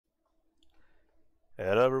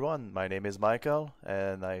Hello everyone, my name is Michael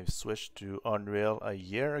and I switched to Unreal a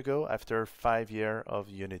year ago after 5 years of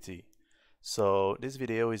Unity. So this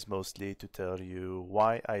video is mostly to tell you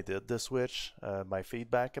why I did the switch, my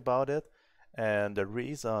feedback about it, and the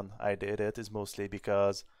reason I did it is mostly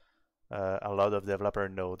because a lot of developers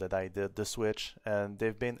know that I did the switch and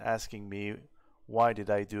they've been asking me why did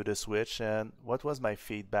I do the switch and what was my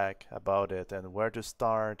feedback about it and where to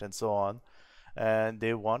start and so on, and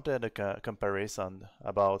they wanted a comparison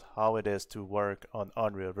about how it is to work on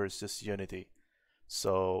Unreal versus Unity.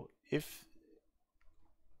 So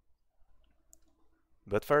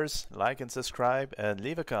but first, like and subscribe and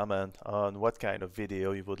leave a comment on what kind of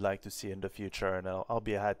video you would like to see in the future, and I'll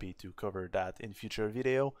be happy to cover that in future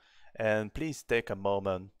video. And please take a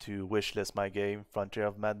moment to wishlist my game Frontier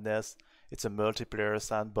of Madness. It's a multiplayer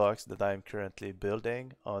sandbox that I'm currently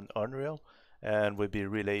building on Unreal and will be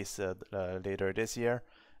released later this year.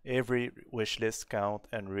 Every wishlist count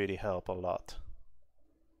and really help a lot.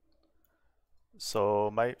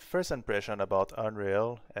 So my first impression about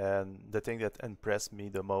Unreal, and the thing that impressed me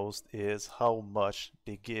the most, is how much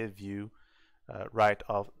they give you right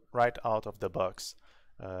out of the box.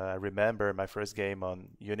 I remember my first game on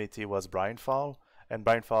Unity was Blindfall, and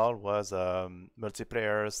Blindfall was a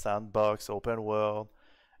multiplayer sandbox open world,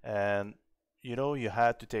 and you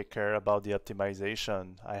had to take care about the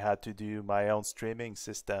optimization. I had to do my own streaming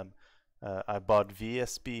system. I bought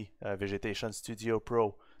VSP, Vegetation Studio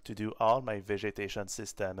Pro, to do all my vegetation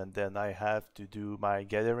system, and then I have to do my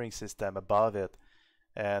gathering system above it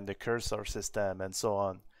and the cursor system and so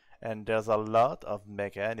on. And there's a lot of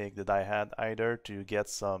mechanic that I had either to get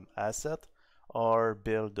some asset or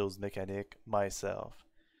build those mechanic myself.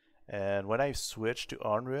 And when I switched to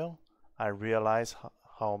Unreal, I realized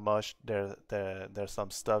how much there's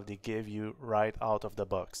some stuff they give you right out of the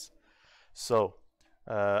box. So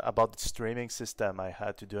about the streaming system, I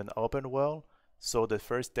had to do an open world. So the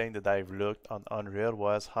first thing that I've looked on Unreal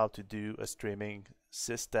was how to do a streaming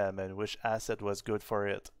system and which asset was good for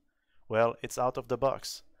it. Well, it's out of the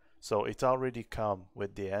box. So it already come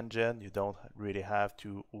with the engine. You don't really have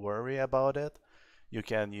to worry about it. You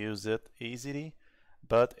can use it easily.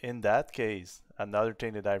 But in that case, another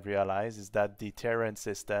thing that I've realized is that the terrain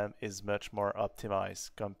system is much more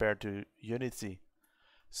optimized compared to Unity.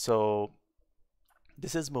 So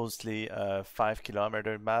this is mostly a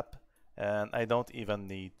 5-kilometer map, and I don't even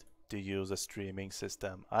need to use a streaming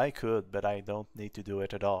system. I could, but I don't need to do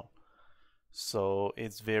it at all. So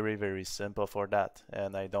it's very simple for that,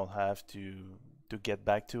 and I don't have to get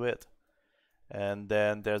back to it. And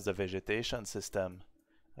then there's the vegetation system.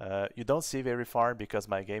 You don't see very far because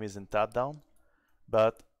my game is in top-down,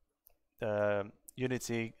 but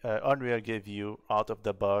Unreal give you out of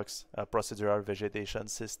the box a procedural vegetation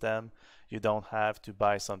system. You don't have to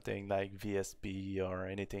buy something like VSP or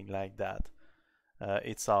anything like that.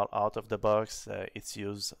 It's all out of the box. It's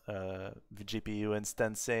used GPU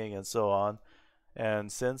instancing and so on.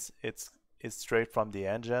 And since it's straight from the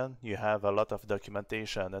engine, you have a lot of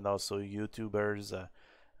documentation and also YouTubers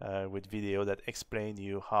with video that explain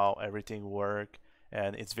you how everything works.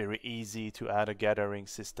 And it's very easy to add a gathering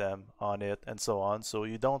system on it and so on. So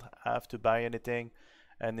you don't have to buy anything,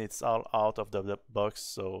 and it's all out of the box.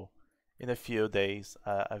 So in a few days,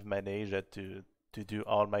 I've managed to do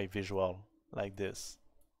all my visual like this.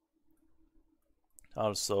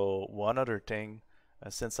 Also, one other thing,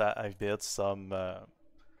 since I've built some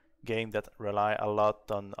game that rely a lot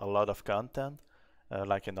on a lot of content,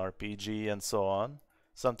 like an RPG and so on,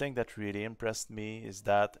 something that really impressed me is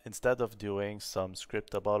that instead of doing some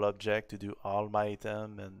scriptable object to do all my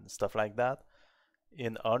item and stuff like that,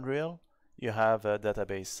 in Unreal, you have a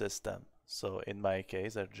database system. So in my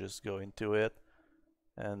case, I just go into it,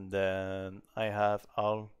 and then I have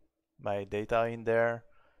all my data in there.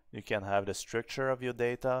 You can have the structure of your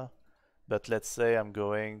data, but let's say I'm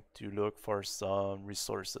going to look for some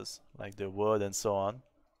resources like the wood and so on.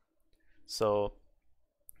 So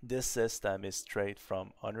this system is straight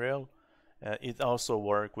from Unreal. It also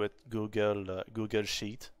works with Google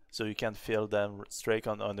Sheet, so you can fill them straight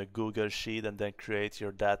on a Google Sheet and then create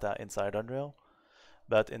your data inside Unreal.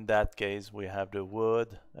 But in that case, we have the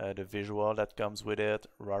wood, the visual that comes with it,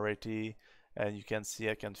 rarity, and you can see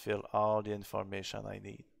I can fill all the information I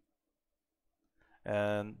need.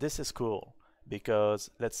 And this is cool because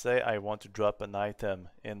let's say I want to drop an item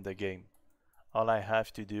in the game. All I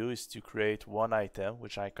have to do is to create one item,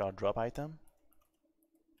 which I call drop item.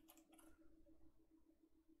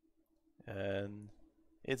 And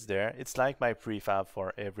it's there. It's like my prefab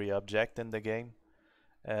for every object in the game.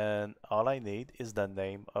 And all I need is the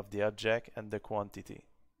name of the object and the quantity.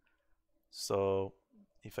 So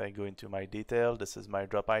if I go into my detail, this is my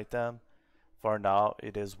drop item. For now,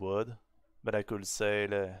 it is wood, but I could say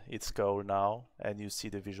it's coal now, and you see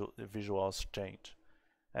the visuals change.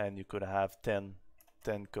 And you could have 10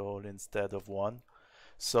 coal instead of 1.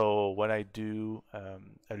 So when I do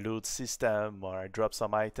a loot system, or I drop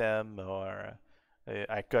some item, or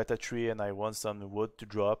I cut a tree and I want some wood to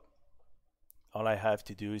drop, all I have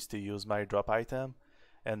to do is to use my drop item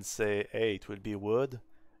and say, hey, it will be wood,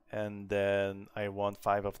 and then I want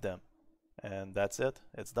 5 of them, and that's it,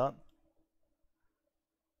 it's done.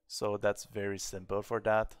 So that's very simple for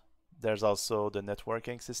that. There's also the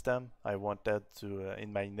networking system. I wanted to,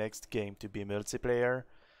 in my next game, to be multiplayer,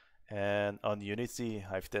 and on Unity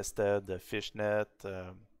I've tested the fishnet,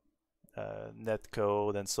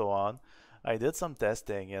 netcode, and so on. I did some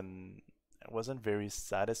testing and I wasn't very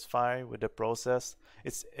satisfied with the process.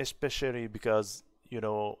 It's especially because, you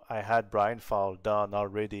know, I had Brainfall done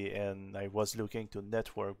already and I was looking to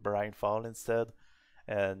network Brainfall instead,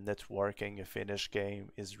 and networking a finished game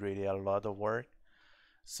is really a lot of work.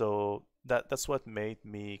 So that's what made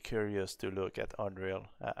me curious to look at Unreal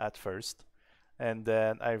at first. And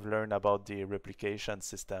then I've learned about the replication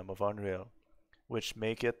system of Unreal, which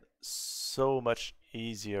make it so much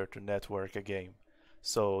easier to network a game.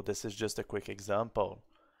 So this is just a quick example.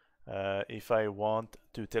 If I want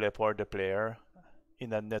to teleport the player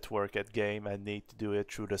in a networked game, I need to do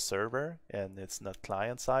it through the server, and it's not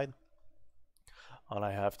client side. All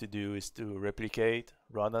I have to do is to replicate,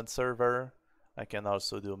 run on server. I can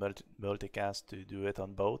also do multicast to do it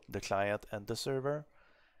on both the client and the server.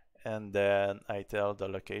 And then I tell the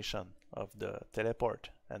location of the teleport,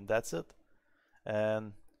 and that's it.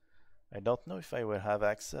 And I don't know if I will have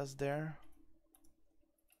access there.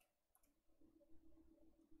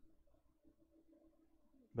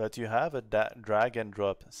 But you have a drag and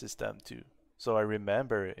drop system too. So I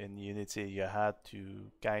remember in Unity you had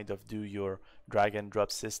to kind of do your drag and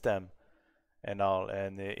drop system and all,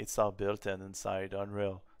 and it's all built in inside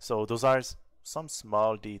Unreal. So those are some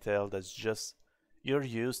small detail that's just you're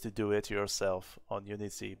used to do it yourself on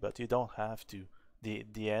Unity, but you don't have to.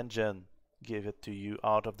 The engine give it to you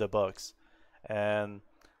out of the box, and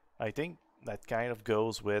I think that kind of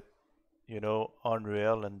goes with, you know,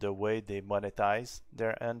 Unreal and the way they monetize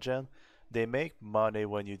their engine. They make money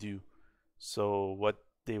when you do. So what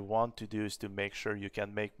they want to do is to make sure you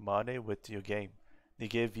can make money with your game. They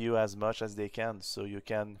give you as much as they can so you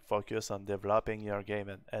can focus on developing your game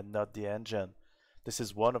and not the engine. This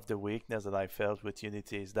is one of the weaknesses that I felt with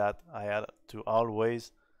Unity, is that I had to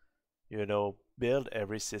always, you know, build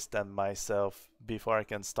every system myself before I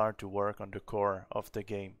can start to work on the core of the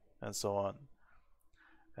game and so on.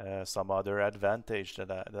 Some other advantage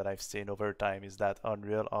that I've seen over time is that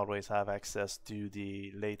Unreal always have access to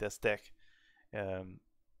the latest tech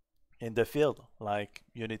in the field. Like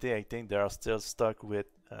Unity, I think they are still stuck with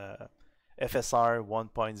FSR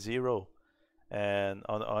 1.0, and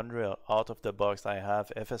on Unreal, out of the box, I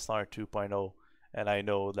have FSR 2.0, and I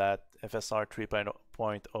know that FSR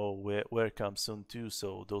 3.0 will come soon too,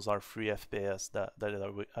 so those are free FPS that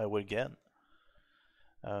I will get.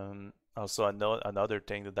 Also, another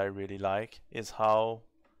thing that I really like is how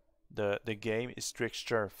the game is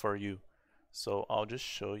structured for you. So I'll just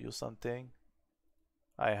show you something.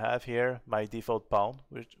 I have here my default pawn,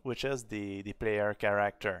 which is the player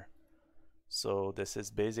character. So this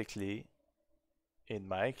is basically, in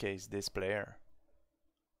my case, this player.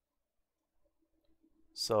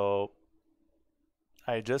 So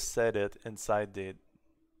I just set it inside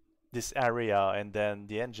this area, and then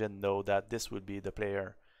the engine know that this would be the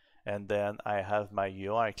player. And then I have my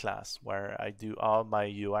UI class where I do all my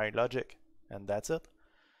UI logic, and that's it.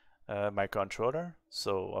 My controller,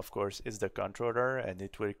 so of course it's the controller, and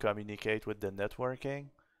it will communicate with the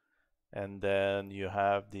networking. And then you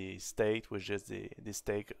have the state, which is the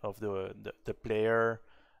state of the player,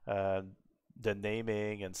 the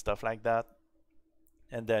naming and stuff like that.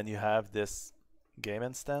 And then you have this game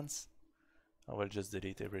instance. I will just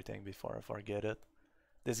delete everything before I forget it.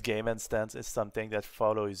 This game instance is something that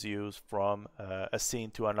follows you from a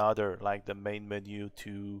scene to another, like the main menu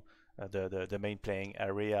to the main playing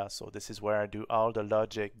area. So this is where I do all the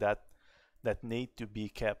logic that need to be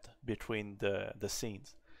kept between the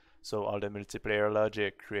scenes. So all the multiplayer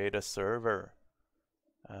logic, create a server,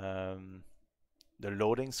 the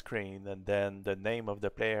loading screen, and then the name of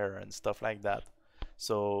the player and stuff like that.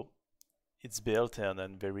 So it's built in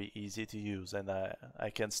and very easy to use, and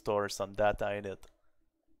I can store some data in it.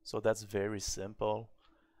 So that's very simple.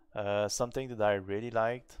 Something that I really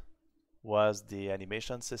liked was the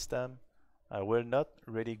animation system. I will not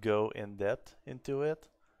really go in depth into it,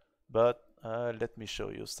 but let me show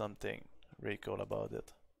you something really cool about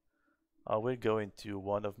it. I will go into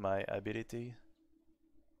one of my ability,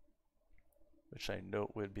 which I know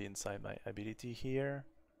will be inside my ability here,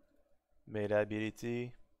 meta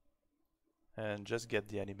ability, and just get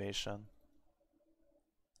the animation.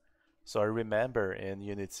 So I remember in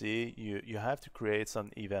Unity, you have to create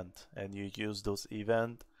some event, and you use those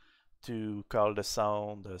event to call the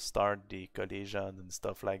sound, start the collision and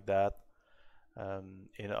stuff like that.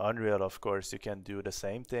 In Unreal, of course, you can do the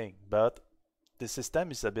same thing, but the system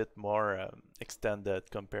is a bit more extended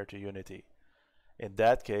compared to Unity. In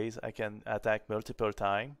that case, I can attack multiple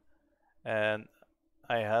times, and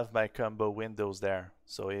I have my combo windows there.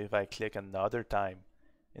 So if I click another time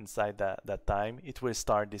inside that time, it will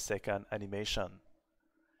start the second animation.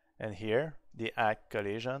 And here, the act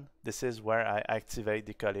collision, this is where I activate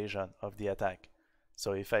the collision of the attack.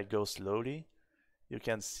 So if I go slowly, you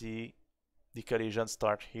can see the collision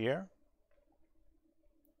start here,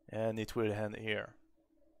 and it will end here.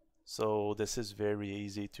 So this is very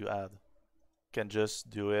easy to add. You can just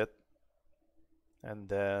do it, and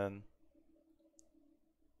then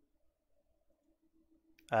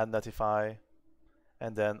add notify,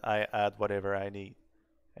 and then I add whatever I need.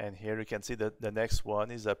 And here you can see that the next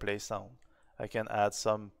one is a play sound. I can add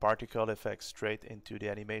some particle effects straight into the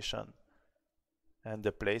animation. And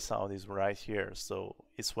the play sound is right here, so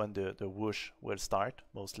it's when the whoosh will start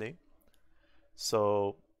mostly.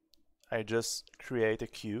 So I just create a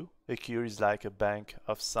queue. A queue is like a bank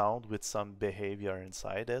of sound with some behavior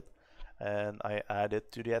inside it, and I add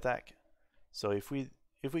it to the attack. So if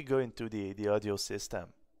we go into the audio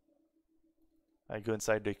system, I go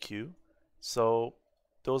inside the queue. So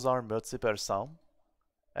those are multiple sound,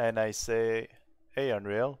 and I say, hey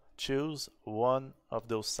Unreal, choose one of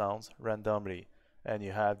those sounds randomly, and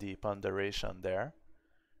you have the ponderation there.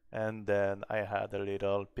 And then I had a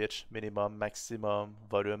little pitch, minimum, maximum,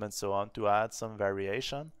 volume, and so on to add some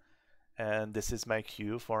variation. And this is my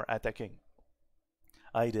cue for attacking.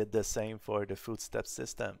 I did the same for the footstep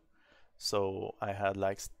system. So I had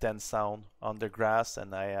like 10 sound on the grass,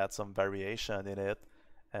 and I had some variation in it.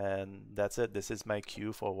 And that's it. This is my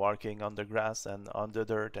cue for walking on the grass and on the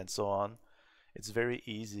dirt and so on. It's very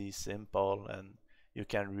easy, simple, and you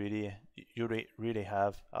can really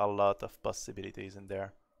have a lot of possibilities in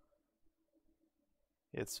there.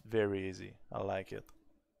 It's very easy. I like it.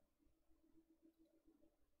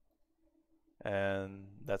 And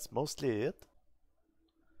that's mostly it.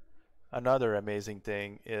 Another amazing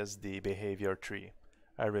thing is the behavior tree.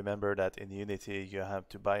 I remember that in Unity you have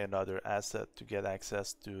to buy another asset to get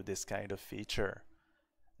access to this kind of feature.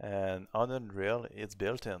 And on Unreal it's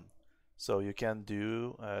built in. So you can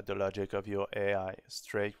do the logic of your AI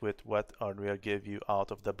straight with what Unreal gives you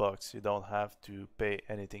out of the box. You don't have to pay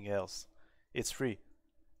anything else. It's free.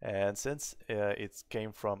 And since it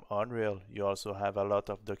came from Unreal, you also have a lot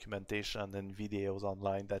of documentation and videos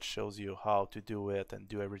online that shows you how to do it and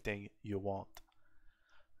do everything you want.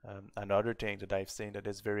 Another thing that I've seen that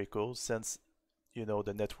is very cool, since the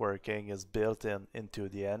networking is built into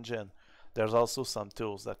the engine, there's also some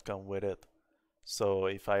tools that come with it. So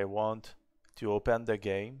if I want to open the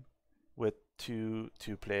game with two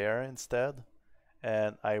player instead,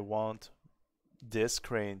 and I want this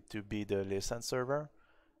screen to be the listen server,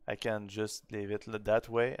 I can just leave it that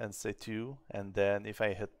way and say 2, and then if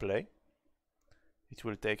I hit play, it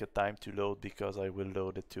will take a time to load because I will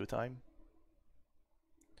load it 2 times.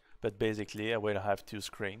 But basically I will have 2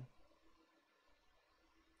 screens.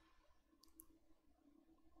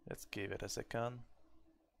 Let's give it a second.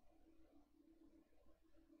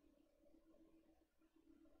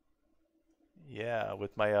 Yeah,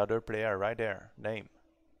 with my other player right there, name.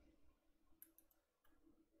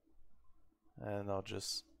 And I'll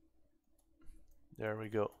just, there we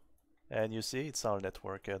go. And you see it's all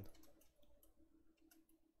networked.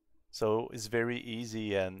 So it's very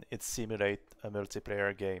easy, and it simulates a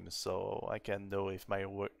multiplayer game, so I can know if my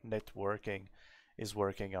networking is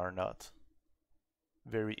working or not.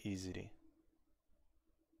 Very easily.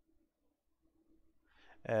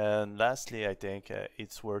 And lastly, I think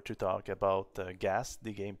it's worth to talk about GAS,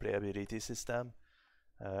 the game playability system.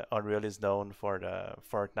 Unreal is known for the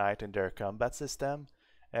Fortnite and their combat system,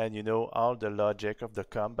 and all the logic of the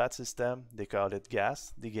combat system, they call it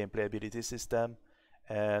GAS, the game playability system,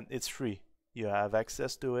 and it's free. You have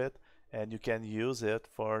access to it, and you can use it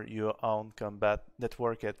for your own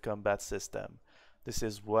networked combat system. This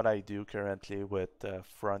is what I do currently with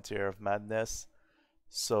Frontier of Madness.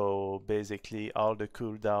 So basically all the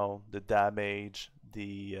cooldown, the damage,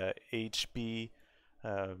 the HP,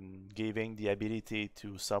 giving the ability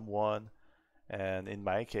to someone, and in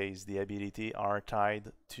my case the ability are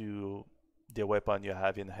tied to the weapon you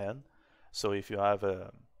have in hand. So if you have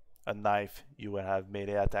a knife, you will have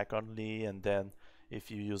melee attack only, and then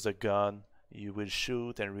if you use a gun, you will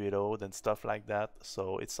shoot and reload and stuff like that.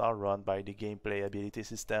 So it's all run by the gameplay ability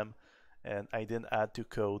system, and I didn't add to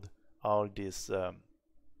code all this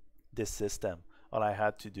system. All I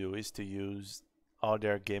had to do is to use all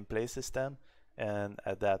their gameplay system and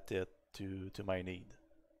adapt it to my need.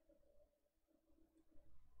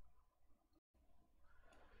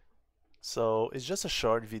 So it's just a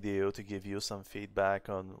short video to give you some feedback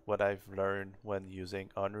on what I've learned when using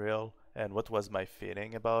Unreal and what was my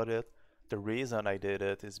feeling about it. The reason I did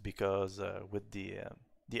it is because with the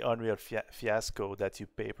Unreal fiasco that you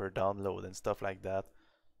pay per download and stuff like that,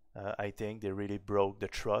 I think they really broke the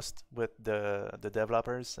trust with the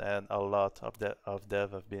developers, and a lot of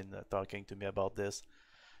dev have been talking to me about this.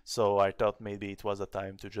 So I thought maybe it was a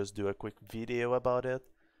time to just do a quick video about it.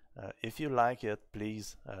 If you like it,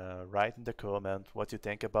 please write in the comment what you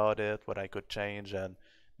think about it, what I could change, and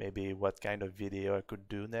maybe what kind of video I could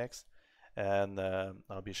do next. And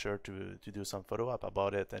I'll be sure to do some follow-up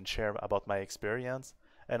about it and share about my experience.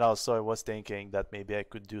 And also I was thinking that maybe I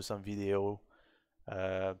could do some video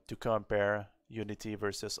to compare Unity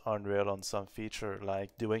versus Unreal on some feature,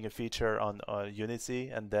 like doing a feature on Unity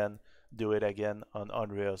and then do it again on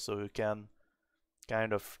Unreal, so you can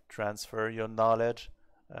kind of transfer your knowledge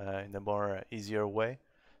in a more easier way.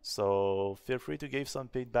 So feel free to give some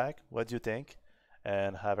feedback, what do you think,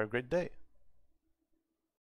 and have a great day.